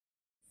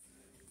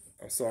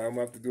I'm sorry, I'm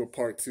going to have to do a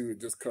part 2.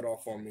 It just cut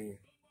off on me.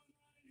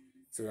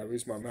 So I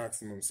reached my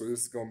maximum. So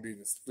this is going to be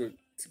the split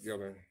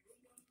together.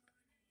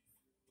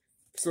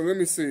 So let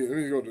me see. Let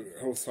me go to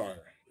Hosea.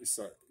 It's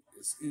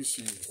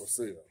Ishi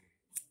Hosea.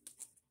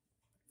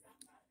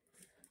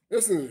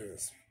 Listen to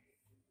this.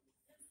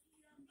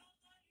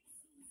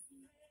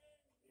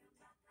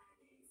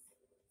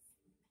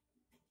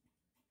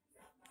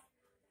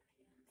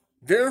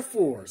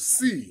 Therefore,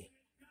 see.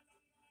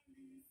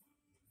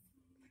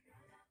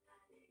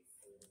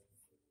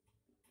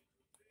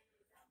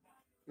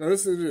 Now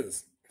listen to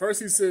this.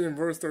 First he said in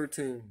verse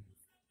 13,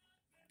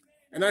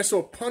 and I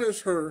shall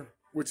punish her,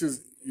 which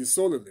is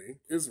Yisrael,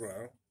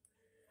 Israel,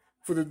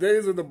 for the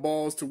days of the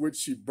balls to which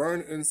she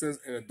burned incense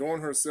and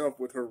adorned herself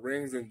with her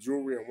rings and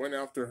jewelry and went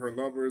after her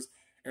lovers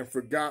and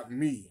forgot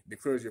me,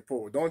 declares your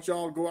poet. Don't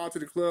y'all go out to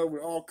the club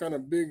with all kind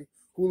of big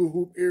hula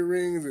hoop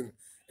earrings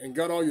and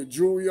got all your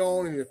jewelry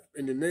on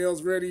and your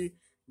nails ready,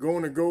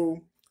 going to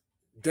go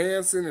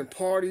dancing and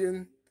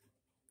partying,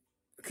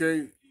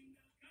 okay,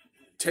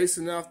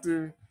 chasing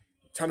after,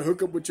 trying to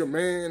hook up with your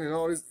man and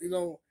all this, you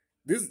know,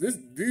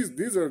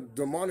 these are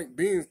demonic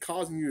beings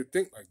causing you to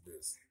think like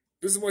this.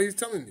 This is what he's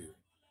telling you.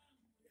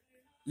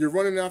 You're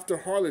running after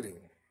harloting.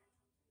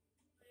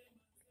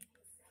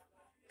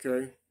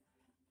 Okay?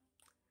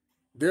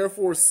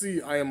 Therefore, see,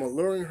 I am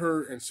alluring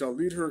her and shall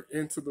lead her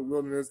into the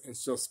wilderness and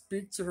shall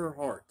speak to her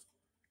heart.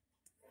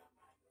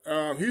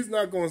 He's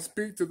not going to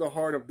speak to the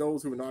heart of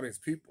those who are not his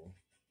people.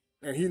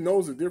 And he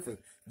knows the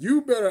difference.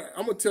 You better,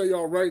 I'm going to tell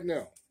y'all right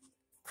now,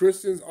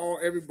 Christians, all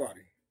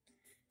everybody,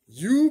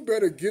 you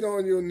better get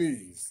on your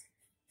knees,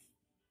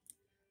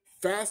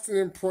 fasting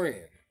and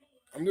praying.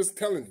 I'm just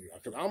telling you,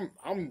 because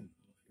I'm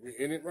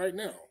in it right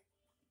now.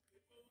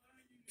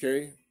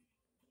 Okay?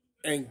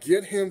 And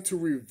get him to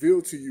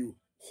reveal to you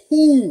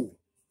who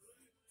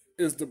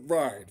is the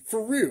bride.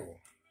 For real.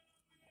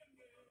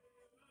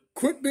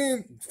 Quit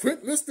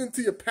listening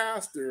to your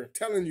pastor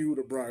telling you who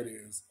the bride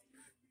is.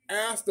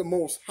 Ask the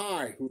Most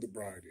High who the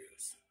bride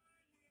is.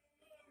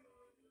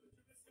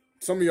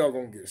 Some of y'all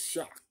gonna get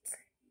shocked.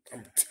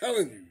 I'm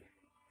telling you.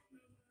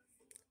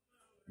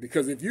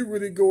 Because if you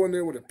really go in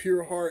there with a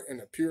pure heart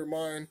and a pure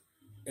mind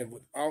and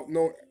without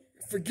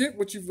forget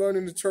what you've learned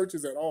in the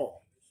churches at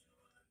all.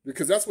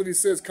 Because that's what he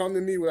says, come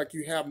to me like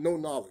you have no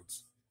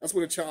knowledge. That's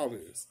what a child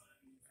is.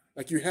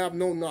 Like you have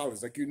no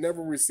knowledge, like you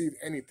never received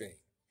anything.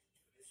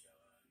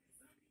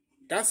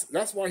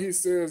 That's why he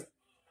says,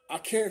 I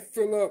can't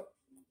fill up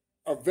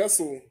a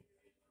vessel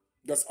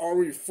that's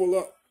already full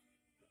up.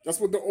 That's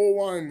what the old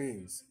wine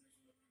means.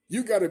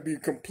 You got to be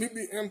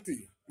completely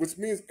empty, which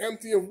means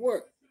empty of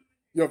what?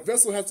 Your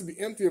vessel has to be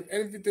empty of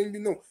everything you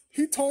know.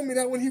 He told me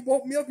that when he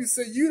woke me up. He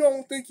said, you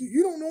don't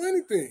know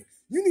anything.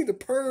 You need to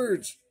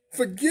purge.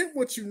 Forget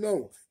what you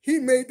know. He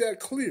made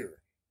that clear.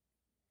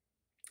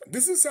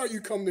 This is how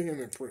you come to him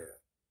in prayer.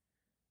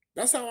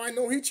 That's how I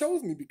know he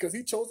chose me, because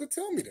he chose to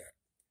tell me that.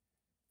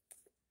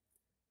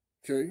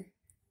 Okay?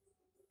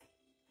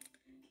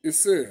 It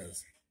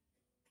says,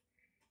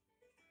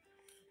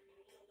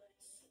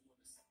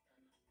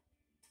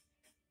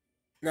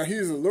 now he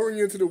is alluring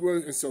you into the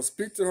wilderness and shall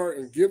speak to her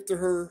and give to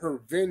her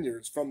her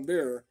vineyards from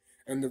there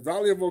and the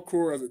valley of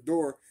Okor as a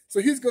door.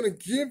 So he's going to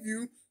give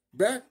you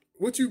back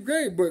what you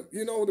gave. But,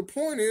 you know, the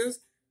point is,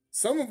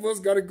 some of us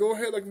got to go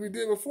ahead like we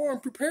did before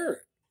and prepare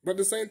it. But at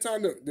the same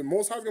time, the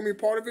Most High is going to be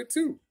part of it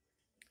too.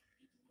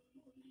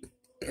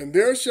 And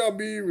there shall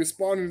be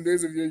responding in the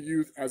days of your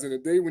youth as in the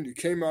day when you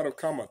came out of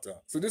Kamata.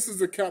 So this is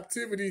the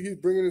captivity he's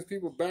bringing his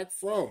people back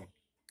from.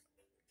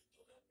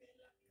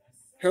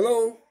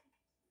 Hello?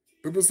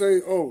 People say,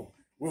 oh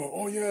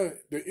yeah,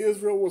 the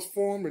Israel was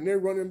formed and they're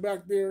running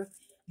back there.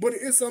 But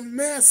it's a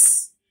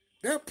mess.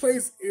 That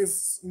place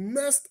is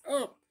messed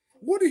up.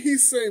 What did he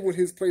say with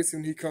his place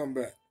when he come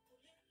back?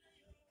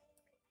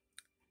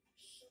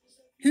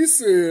 He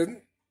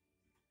said,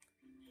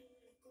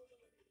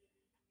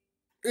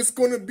 it's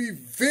going to be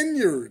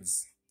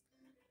vineyards.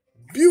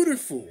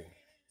 Beautiful.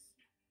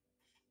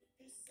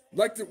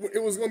 Like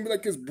it was going to be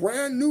like it's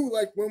brand new,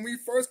 like when we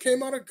first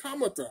came out of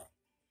Kamata.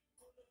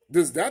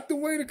 Is that the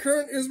way the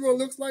current Israel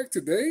looks like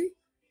today?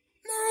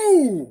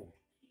 No.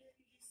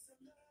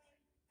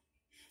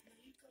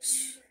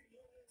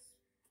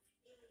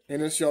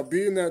 And it shall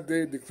be in that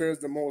day, declares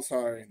the Most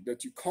High,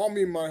 that you call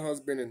me my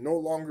husband and no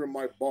longer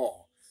my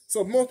Baal.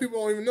 So most people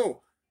don't even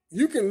know.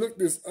 You can look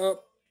this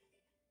up.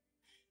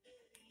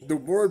 The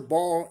word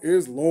Baal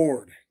is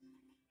Lord.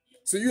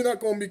 So you're not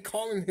going to be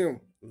calling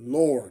him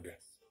Lord.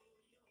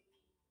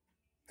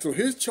 So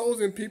his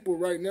chosen people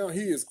right now,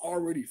 he is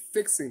already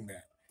fixing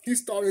that.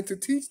 He's starting to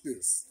teach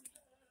this.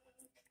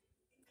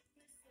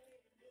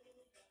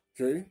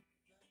 Okay?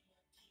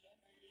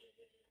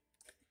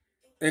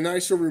 And I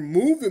shall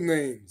remove the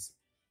names.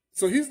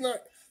 So he's not,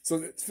 so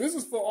this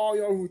is for all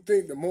y'all who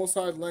think the Most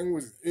High's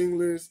language is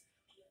English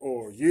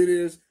or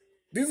Yiddish.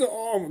 These are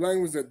all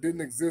languages that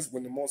didn't exist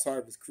when the Most High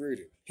was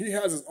created. He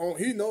has his own,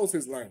 he knows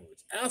his language.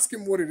 Ask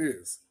him what it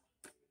is,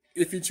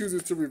 if he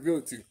chooses to reveal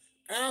it to you.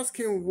 Ask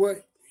him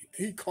what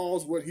he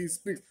calls what he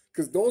speaks.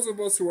 Because those of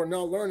us who are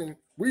now learning,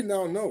 we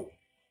now know.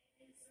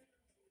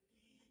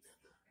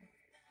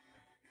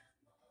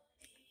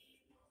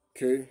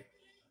 Okay.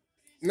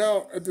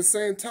 Now, at the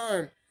same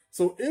time,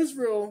 so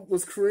Israel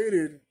was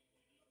created,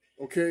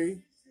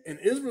 okay, and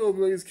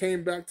Israelites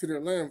came back to their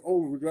land.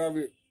 Oh, we got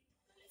it.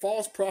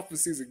 False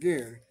prophecies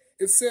again.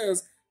 It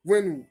says,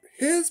 when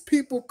his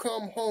people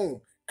come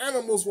home,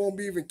 animals won't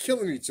be even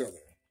killing each other.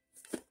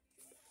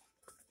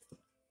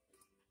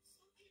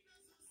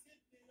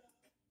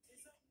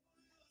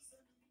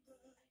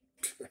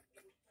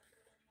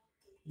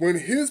 When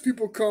his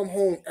people come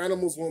home,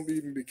 animals won't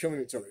even be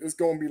killing each other. It's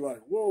going to be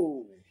like,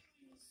 whoa,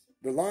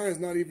 the lion's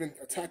not even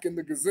attacking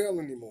the gazelle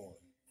anymore.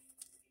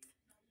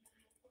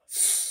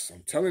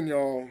 I'm telling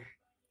y'all.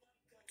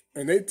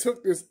 And they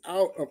took this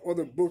out of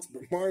other books,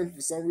 but mine,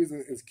 for some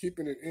reason, is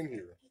keeping it in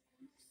here.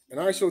 And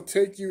I shall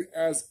take you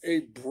as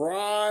a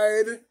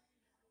bride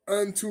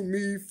unto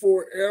me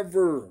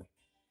forever.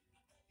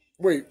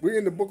 Wait, we're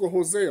in the book of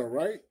Hosea,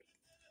 right?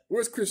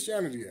 Where's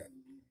Christianity at?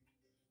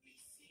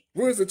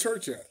 Where's the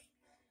church at?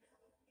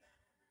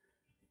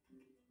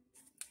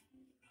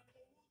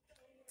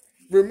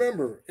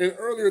 Remember, in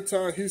earlier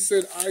time, he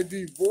said, I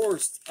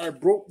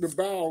broke the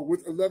bow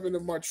with 11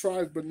 of my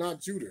tribes, but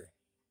not Judah.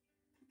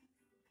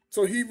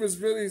 So he was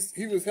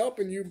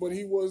helping you, but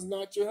he was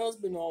not your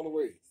husband all the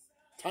way.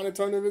 Time to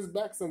turn his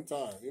back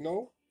sometime,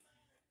 the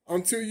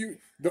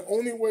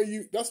only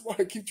way that's why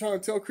I keep trying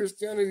to tell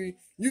Christianity,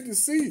 you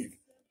deceive.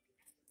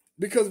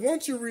 Because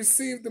once you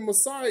receive the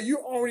Messiah,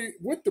 you're already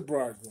with the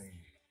bridegroom.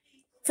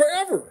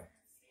 Forever.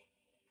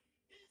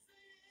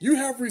 You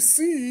have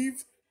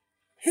received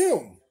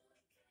him,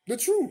 the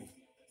true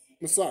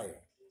Messiah.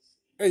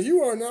 And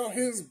you are now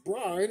his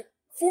bride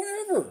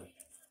forever.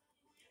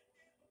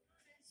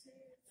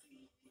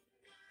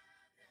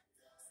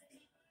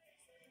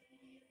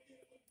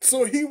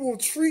 So he will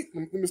treat,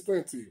 let me explain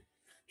it to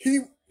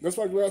you. That's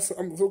why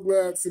I'm so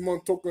glad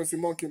Simon Toka and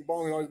Simon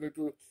Kimball and all these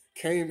people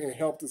came and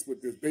helped us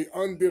with this. They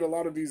undid a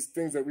lot of these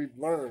things that we've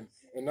learned.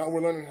 And now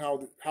we're learning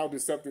how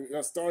deceptive,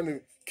 that's starting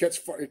to catch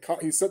fire.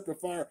 He set the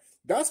fire.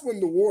 That's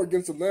when the war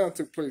against the Lamb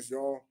took place,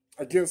 y'all.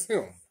 Against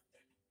him.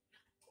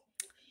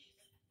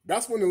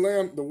 That's when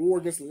the war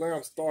against the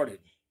Lamb started.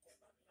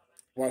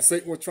 While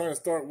Satan was trying to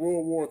start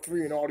World War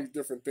III and all these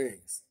different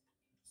things.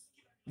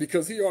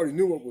 Because he already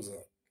knew what was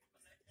up.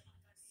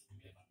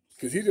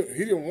 Because he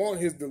didn't want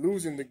his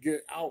delusion to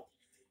get out.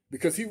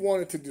 Because he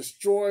wanted to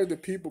destroy the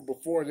people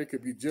before they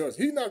could be judged.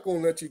 He's not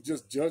going to let you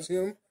just judge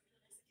him.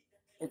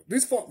 We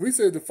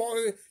said the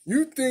fallen,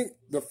 you think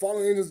the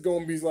fallen angel is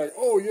going to be like,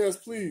 oh yes,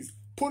 please,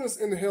 put us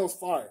in the hell's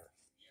fire.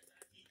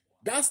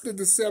 That's the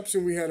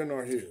deception we had in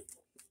our head.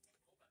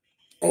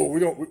 Oh,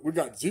 we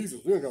got Jesus.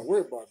 We ain't got to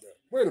worry about that.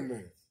 Wait a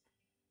minute.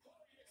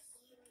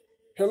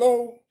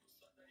 Hello?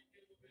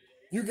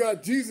 You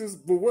got Jesus,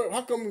 but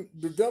how come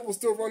the devil's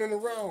still running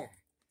around?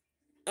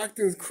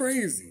 Acting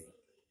crazy.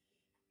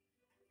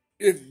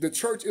 If the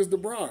church is the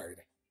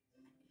bride.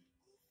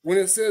 When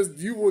it says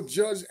you will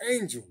judge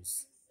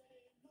angels.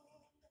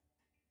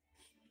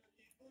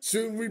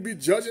 Shouldn't we be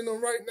judging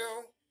them right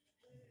now?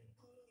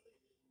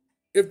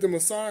 If the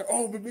Messiah,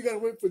 but we got to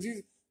wait for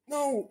Jesus.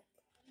 No.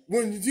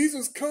 When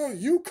Jesus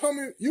comes, you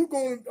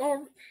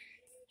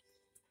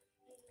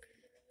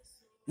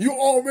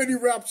already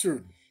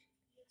raptured.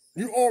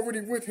 You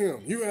already with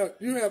him. You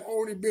have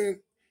already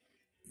been.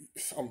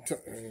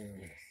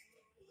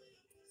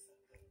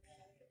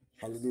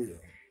 Hallelujah.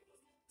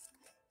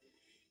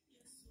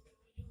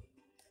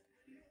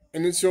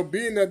 And it shall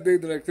be in that day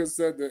that I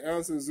said that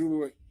answer the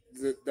Zulu,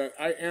 that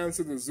I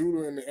answer the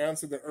Zulu and the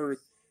answer the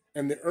earth,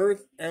 and the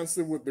earth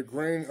answered with the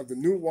grain of the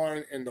new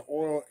wine and the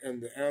oil,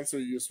 and the answer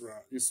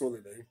Yeshua.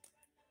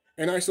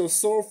 And I shall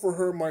sow for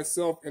her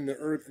myself in the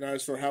earth, and I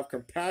shall have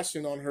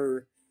compassion on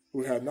her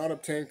who have not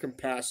obtained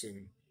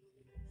compassion.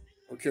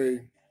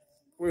 Okay,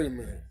 wait a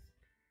minute.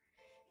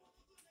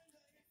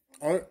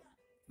 Aren't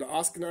the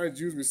Ashkenazi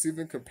Jews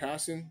receiving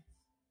compassion?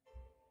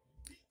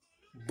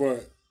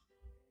 But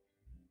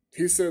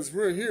he says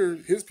we're here,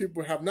 his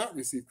people have not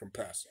received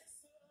compassion.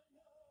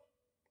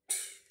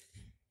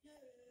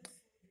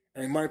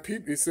 And my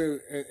people, he said,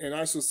 and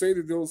I shall say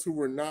to those who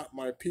were not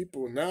my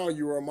people, now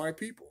you are my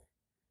people.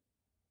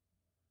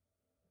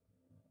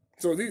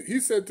 So he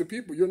said to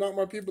people, you're not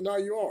my people, now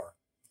you are.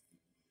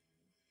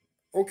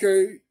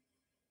 Okay.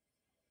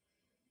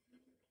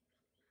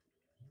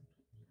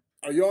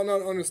 Are y'all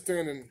not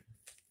understanding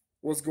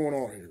what's going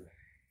on here?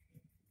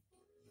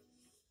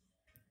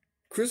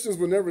 Christians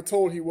were never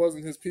told he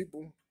wasn't his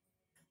people.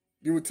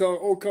 You would tell,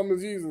 oh, come to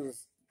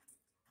Jesus.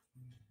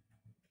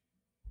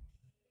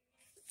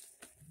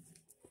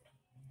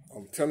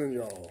 I'm telling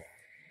y'all,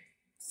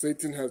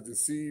 Satan has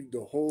deceived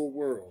the whole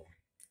world.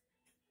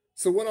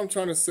 So what I'm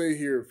trying to say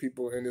here,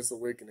 people, in this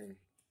awakening,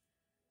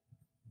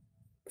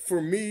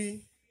 for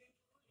me,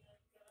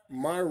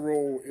 my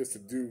role is to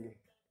do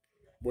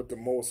what the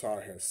Most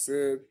High has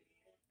said,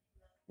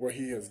 what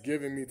he has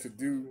given me to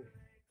do,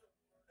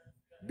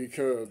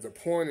 because the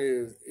point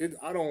is, it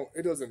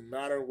doesn't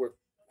matter what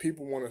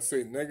people want to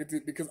say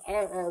negative, because I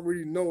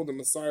already know the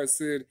Messiah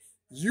said,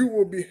 you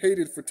will be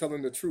hated for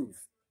telling the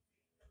truth.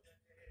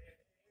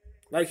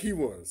 Like he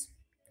was.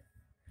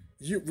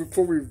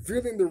 For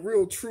revealing the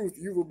real truth,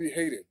 you will be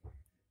hated,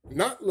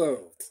 not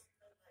loved.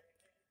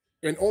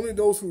 And only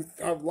those who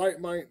have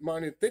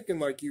like-minded thinking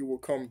like you will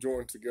come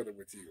join together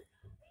with you.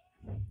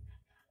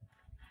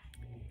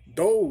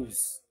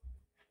 Those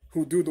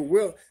who do the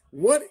will.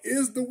 What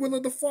is the will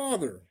of the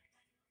Father?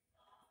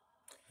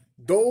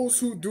 Those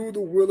who do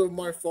the will of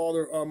my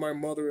father are my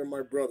mother and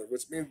my brother,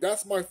 which means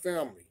that's my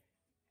family.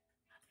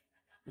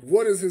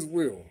 What is his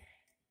will?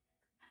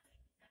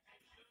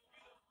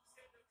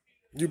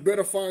 You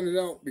better find it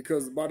out,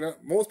 because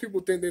most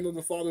people think they know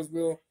the Father's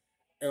will,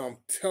 and I'm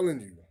telling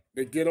you,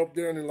 they get up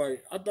there and they're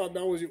like, I thought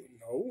that was you.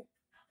 No.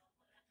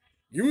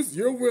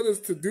 Your will is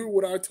to do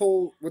what I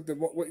told, what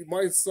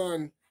my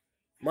son,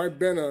 my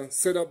Benna,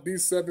 set up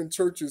these 7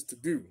 churches to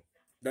do.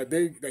 That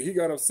he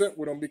got upset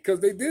with them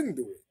because they didn't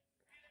do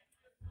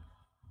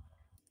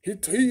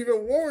it. He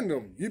even warned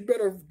them, you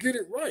better get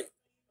it right.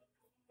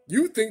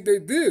 You think they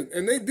did,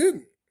 and they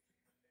didn't.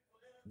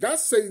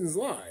 That's Satan's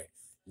lie.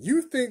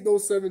 You think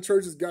those 7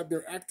 churches got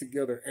their act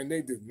together, and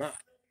they did not.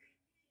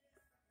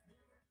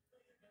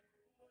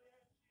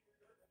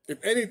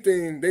 If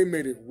anything, they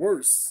made it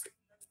worse.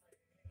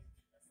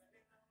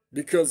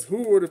 Because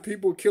who are the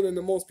people killing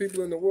the most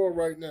people in the world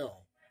right now?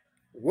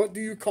 What do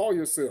you call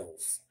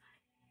yourselves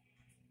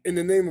in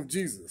the name of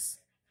Jesus?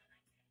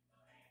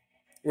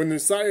 When the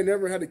Messiah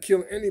never had to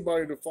kill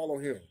anybody to follow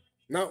him.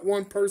 Not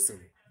one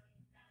person.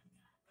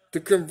 To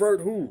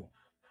convert who?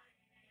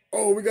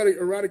 Oh, we got to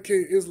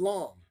eradicate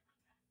Islam.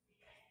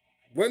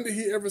 When did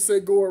he ever say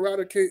go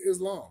eradicate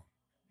Islam?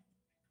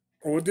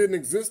 Or it didn't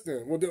exist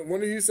then? Well, when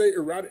did he say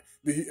eradicate?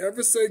 Did he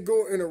ever say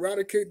go and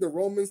eradicate the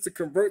Romans to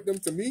convert them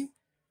to me?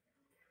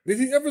 Did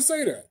he ever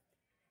say that?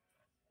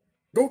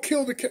 Go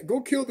kill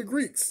the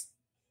Greeks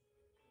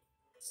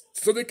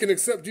so they can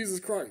accept Jesus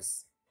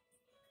Christ.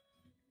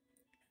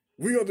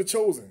 We are the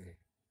chosen.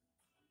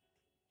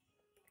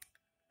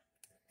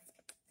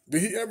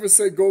 Did he ever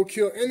say go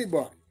kill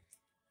anybody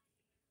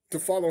to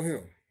follow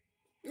him?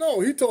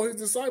 No, he told his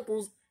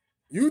disciples,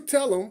 you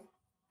tell them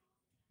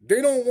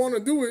they don't want to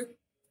do it,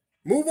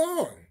 move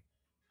on.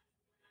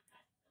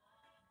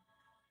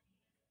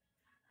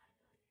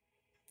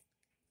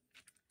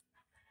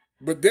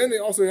 But then they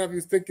also have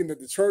you thinking that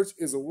the church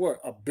is a what?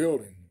 A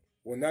building,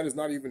 when that is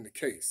not even the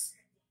case.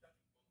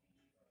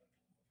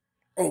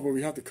 Oh, but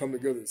we have to come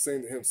together and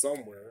sing to him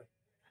somewhere.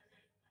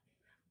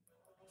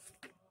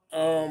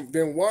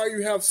 Then why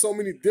you have so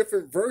many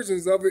different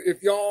versions of it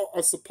if y'all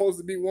are supposed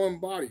to be one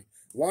body?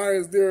 Why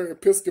is there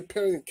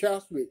Episcopalian,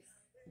 Catholic,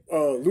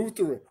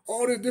 Lutheran,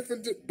 all the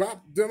different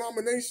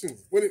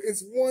denominations? When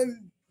it's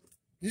one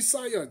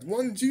Yeshua,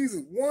 one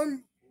Jesus,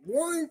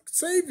 one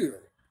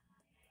Savior.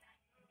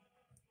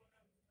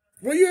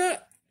 Where you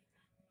at?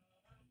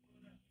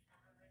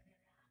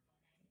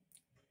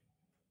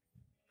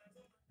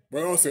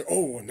 But I'll say,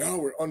 oh, well, now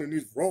we're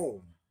underneath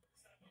Rome.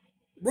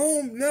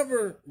 Rome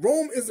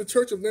is the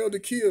church of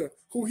Laodicea,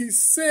 who he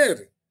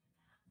said,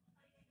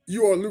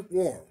 you are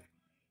lukewarm.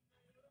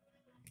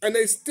 And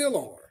they still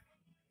are.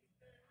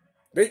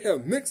 They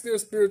have mixed their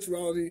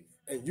spirituality,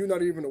 and you're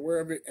not even aware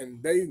of it,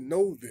 and they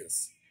know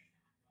this.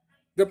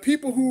 The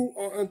people who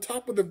are on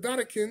top of the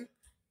Vatican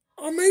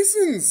are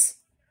Masons,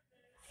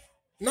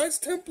 Knights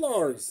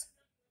Templars,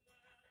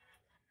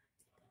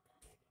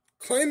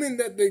 claiming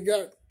that they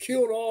got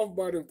killed off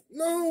by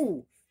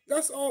no,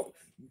 that's all.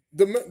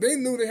 They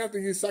knew they have to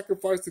give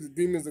sacrifice to the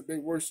demons that they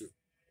worship.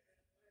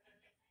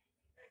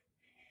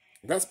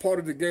 That's part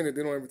of the game that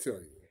they don't ever tell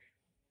you.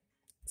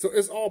 So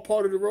it's all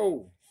part of the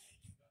role.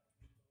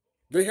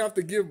 They have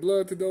to give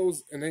blood to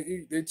those, and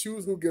they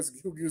choose who gets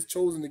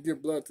chosen to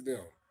give blood to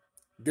them.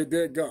 They're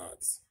dead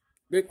gods.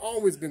 They've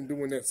always been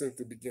doing that since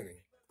the beginning.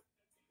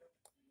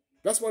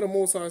 That's why the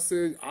Most High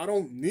said, I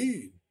don't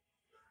need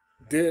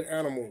dead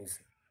animals.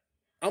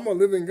 I'm a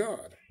living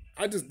God.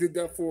 I just did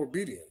that for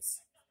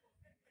obedience.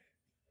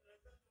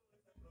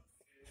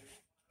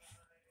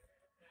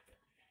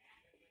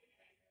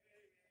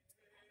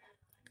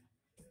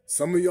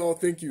 Some of y'all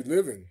think you're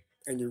living,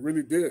 and you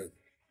really did.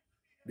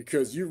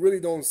 Because you really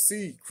don't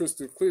see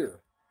crystal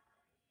clear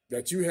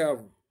that you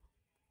have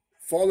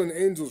fallen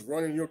angels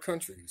running your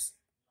countries.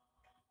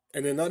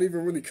 And they're not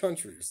even really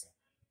countries.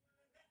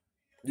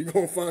 You're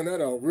going to find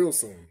that out real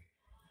soon.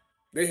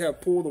 They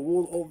have pulled the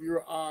wool over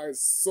your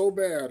eyes so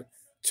bad,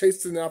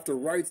 chasing after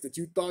rights that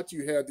you thought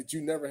you had that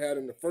you never had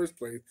in the first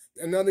place.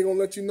 And now they're going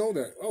to let you know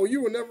that. Oh,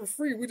 you were never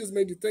free. We just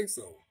made you think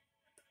so.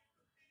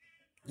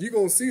 You're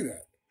going to see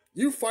that.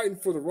 You fighting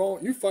for the wrong.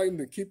 You fighting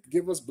to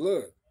give us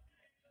blood.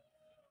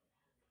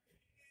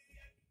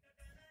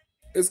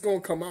 It's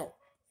going to come out.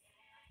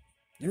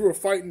 You were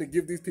fighting to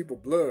give these people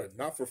blood,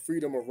 not for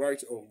freedom or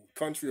rights or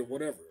country or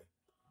whatever.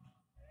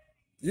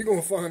 You're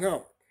going to find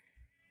out.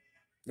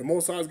 The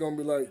Most High is going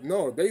to be like,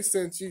 no, they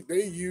sent you,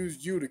 they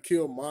used you to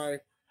kill my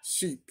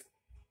sheep.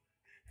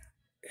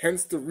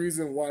 Hence the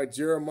reason why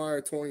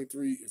Jeremiah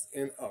 23 is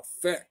in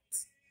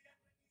effect.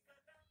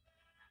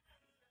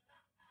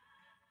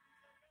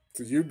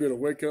 So you better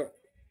wake up.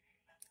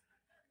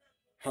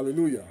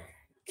 Hallelujah.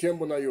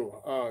 Kimbo na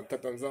yo,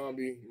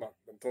 Tatanzambi,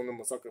 Matono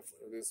Masaka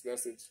for this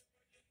message.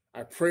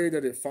 I pray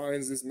that it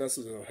finds this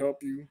message and will help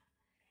you.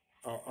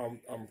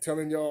 I'm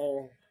telling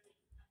y'all,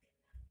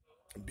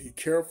 be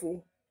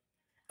careful.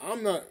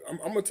 I'm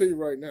gonna tell you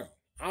right now,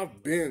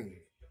 I've been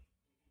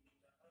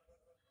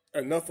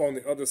enough on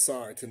the other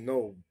side to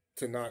know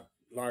to not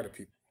lie to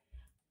people.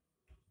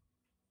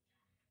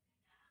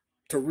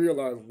 To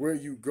realize where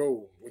you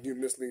go when you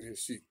mislead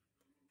his sheep.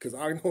 Because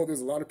I know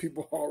there's a lot of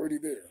people already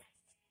there.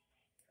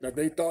 That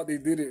they thought they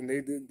did it and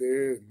they did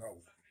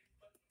no.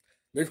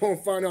 They're going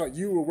to find out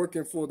you were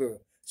working for the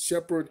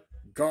shepherd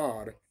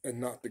God and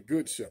not the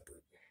good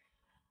shepherd.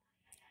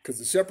 Because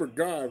the shepherd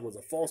God was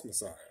a false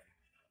Messiah.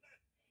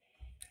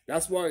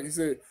 That's why he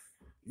said,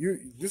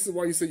 this is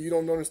why you say you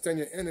don't understand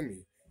your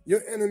enemy.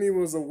 Your enemy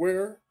was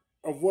aware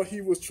of what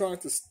he was trying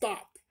to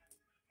stop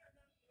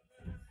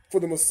for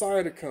the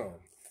Messiah to come.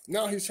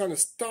 Now he's trying to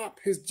stop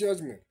his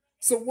judgment.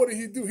 So what did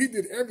he do? He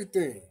did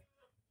everything.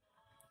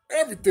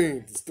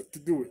 Everything to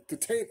do it, to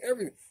taint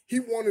everything.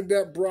 He wanted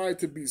that bride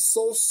to be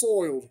so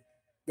soiled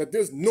that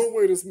there's no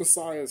way this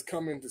Messiah is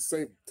coming to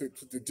save,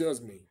 to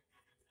judge me.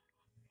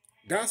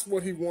 That's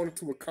what he wanted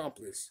to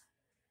accomplish.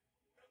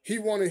 He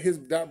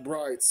wanted that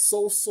bride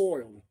so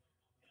soiled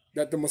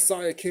that the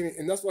Messiah came,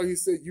 and that's why he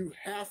said you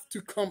have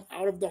to come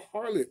out of the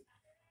harlot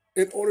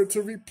in order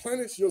to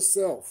replenish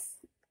yourself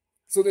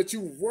so that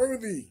you're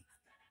worthy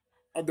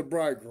of the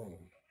bridegroom.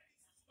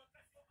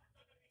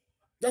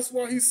 That's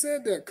why he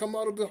said that. Come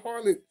out of the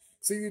harlot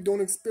so you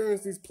don't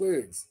experience these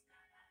plagues.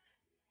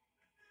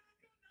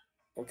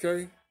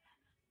 Okay?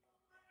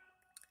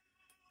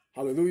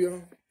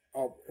 Hallelujah.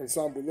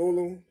 Ensemble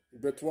Lolo,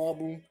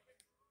 Betwabu.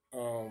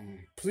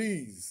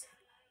 Please,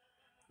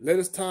 let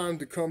us time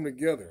to come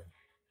together.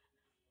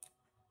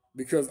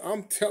 Because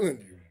I'm telling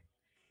you,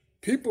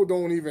 people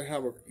don't even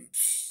have a...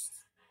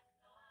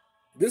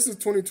 This is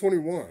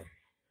 2021.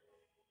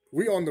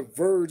 We on the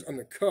verge, on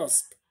the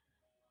cusp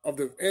of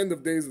the end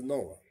of days of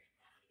Noah.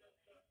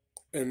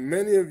 And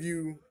many of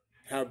you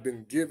have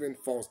been given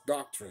false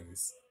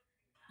doctrines.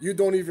 You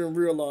don't even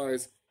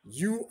realize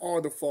you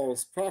are the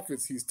false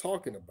prophets he's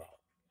talking about.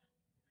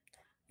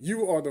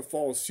 You are the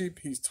false sheep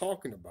he's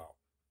talking about.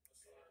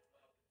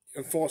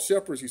 And false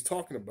shepherds he's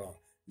talking about.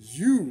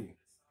 You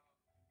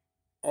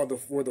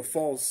were the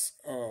false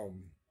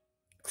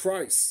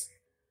Christ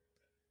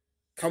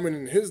coming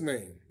in his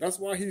name. That's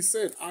why he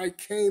said, I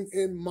came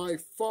in my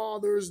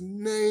Father's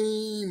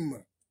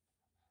name.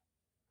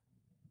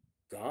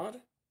 God?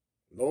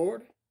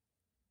 Lord?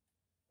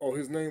 Oh,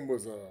 his name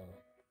was,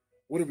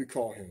 what did we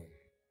call him?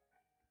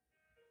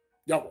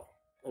 Yahweh.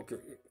 Okay.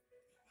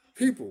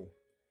 People.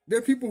 There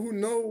are people who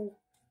know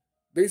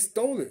they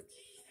stole it.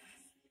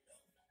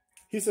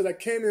 He said, I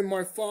came in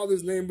my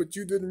Father's name, but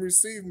you didn't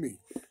receive me.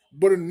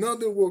 But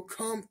another will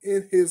come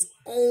in his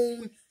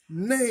own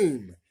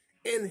name,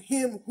 and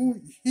him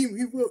who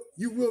you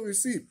will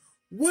receive.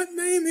 What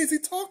name is he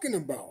talking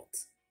about?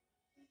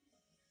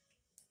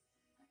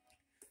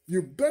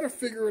 You better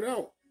figure it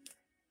out.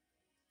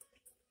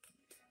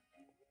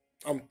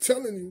 I'm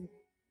telling you,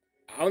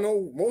 I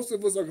know most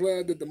of us are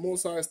glad that the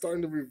Most High is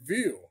starting to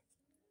reveal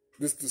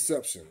this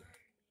deception.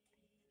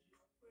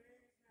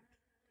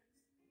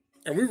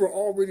 And we were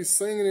already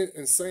singing it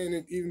and saying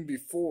it even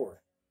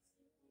before.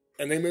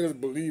 And they made us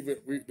believe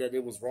that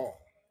it was wrong.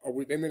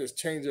 Or they made us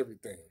change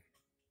everything.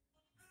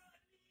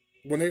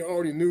 When they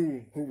already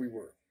knew who we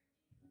were.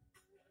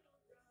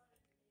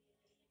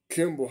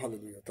 Kimbo,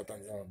 hallelujah.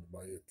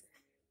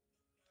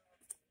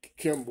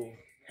 Kimbo,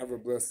 have a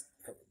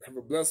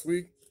blessed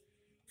week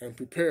and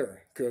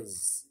prepare.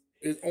 Because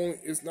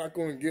it's not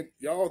going to get,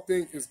 y'all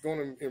think it's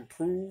going to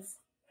improve.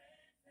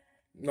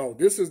 No,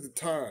 this is the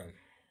time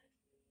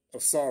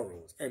of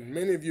sorrows. And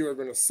many of you are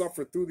going to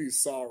suffer through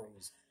these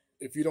sorrows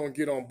if you don't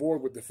get on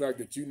board with the fact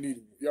that you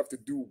have to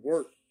do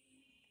work.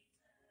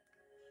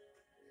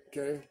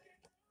 Okay?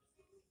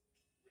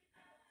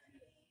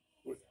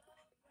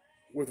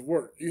 With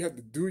work. You have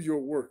to do your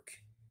work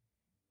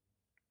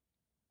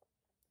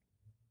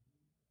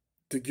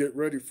to get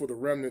ready for the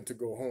remnant to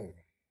go home.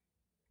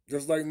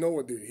 Just like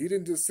Noah did. He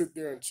didn't just sit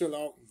there and chill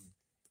out.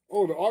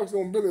 The ark's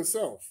going to build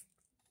itself.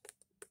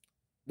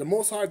 The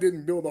Most High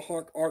didn't build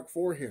the ark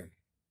for him.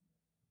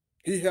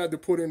 He had to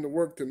put in the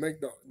work to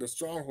make the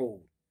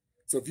stronghold.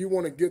 So if you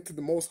want to get to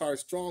the Most High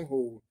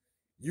stronghold,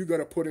 you got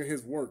to put in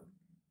his work.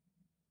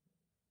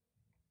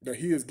 That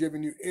he has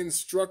given you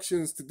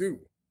instructions to do.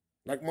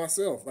 Like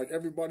myself, like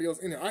everybody else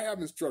in here. I have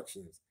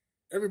instructions.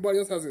 Everybody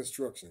else has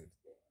instructions.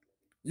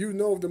 You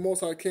know if the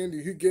Most High came to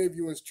you, he gave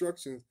you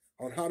instructions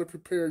on how to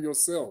prepare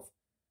yourself.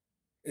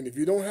 And if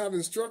you don't have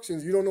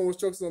instructions, you don't know what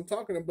instructions I'm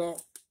talking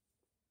about,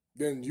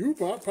 then you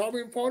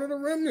probably part of the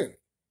remnant.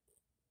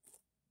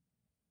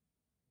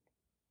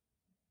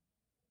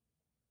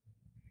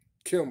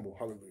 Kimbo,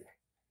 hallelujah.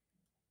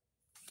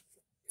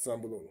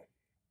 Sambalolo.